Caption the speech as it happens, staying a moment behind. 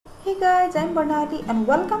Hey guys, I'm Barnali and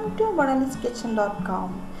welcome to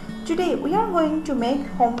barnaliskitchen.com. Today we are going to make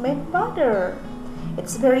homemade butter.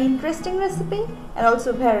 It's a very interesting recipe and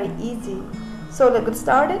also very easy. So let's get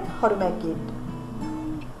started how to make it.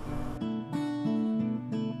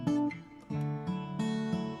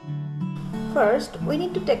 First, we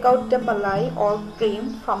need to take out the malai or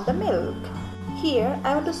cream from the milk. Here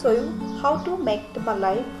I want to show you how to make the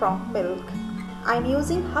malai from milk. I'm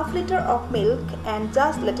using half liter of milk and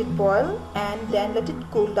just let it boil and then let it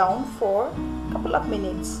cool down for a couple of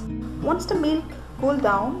minutes. Once the milk cool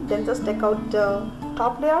down, then just take out the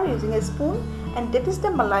top layer using a spoon and that is the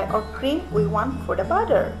malai or cream we want for the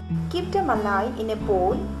butter. Keep the malai in a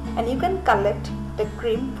bowl and you can collect the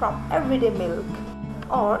cream from everyday milk.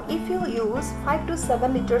 Or if you use 5 to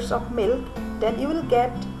 7 liters of milk, then you will get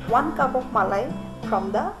 1 cup of malai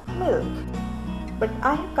from the milk. But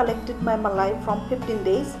I have collected my malai from 15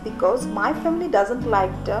 days because my family doesn't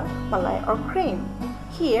like the malai or cream.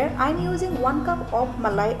 Here I am using 1 cup of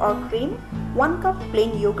malai or cream, 1 cup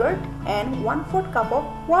plain yogurt and 1/4 cup of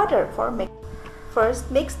water for mix.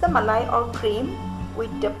 First mix the malai or cream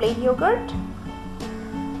with the plain yogurt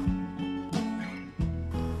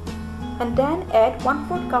and then add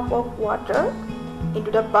 1/4 cup of water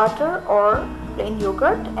into the butter or plain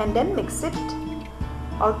yogurt and then mix it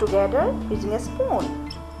all together using a spoon.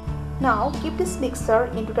 Now keep this mixer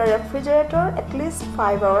into the refrigerator at least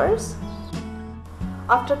 5 hours.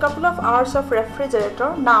 After a couple of hours of refrigerator,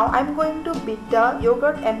 now I am going to beat the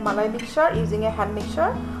yogurt and malai mixture using a hand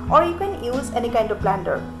mixer, or you can use any kind of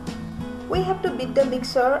blender. We have to beat the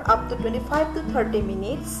mixer up to 25 to 30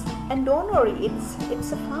 minutes and don't worry,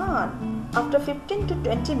 it's fun. After 15 to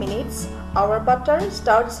 20 minutes, our butter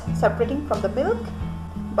starts separating from the milk,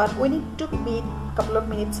 but we need to beat a couple of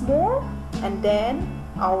minutes more and then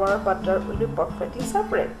our butter will be perfectly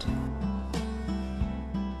separate.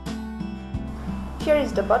 Here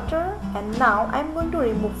is the butter and now I am going to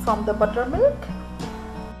remove from the buttermilk.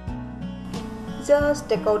 Just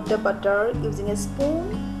take out the butter using a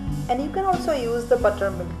spoon and you can also use the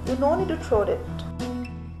buttermilk. You don't need to throw it.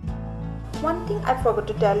 One thing I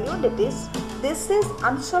forgot to tell you, that is, this is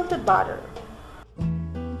unsalted butter.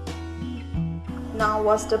 Now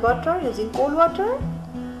wash the butter using cold water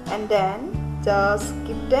and then just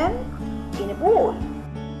keep them in a bowl.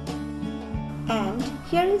 And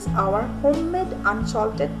here is our homemade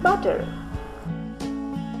unsalted butter.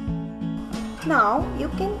 Now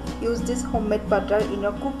you can use this homemade butter in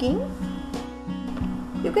your cooking.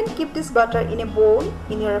 You can keep this butter in a bowl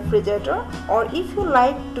in your refrigerator, or if you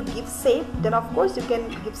like to give shape, then of course you can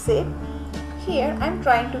give shape. Here I am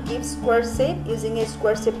trying to give square shape using a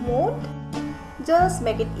square shape mold. Just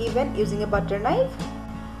make it even using a butter knife.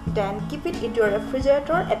 Then keep it into your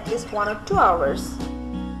refrigerator at least 1 or 2 hours.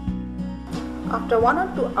 After 1 or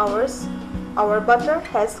 2 hours, our butter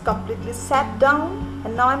has completely sat down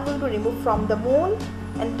and now I am going to remove from the mold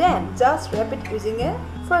and then just wrap it using a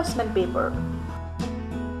parchment paper.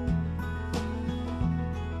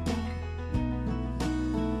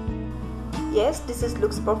 Yes, this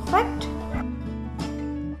looks perfect.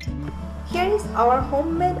 Here is our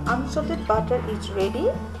homemade unsalted butter is ready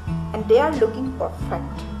and they are looking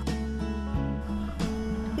perfect.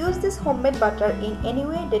 Use this homemade butter in any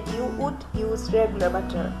way that you would use regular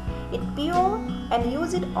butter. It's pure and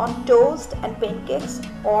use it on toast and pancakes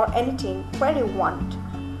or anything where you want.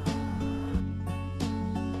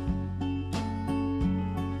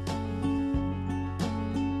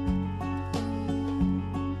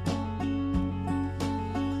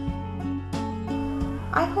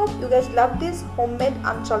 I hope you guys love this homemade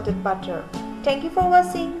unsalted butter. Thank you for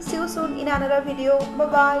watching. See you soon in another video. Bye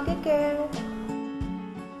bye. Take care.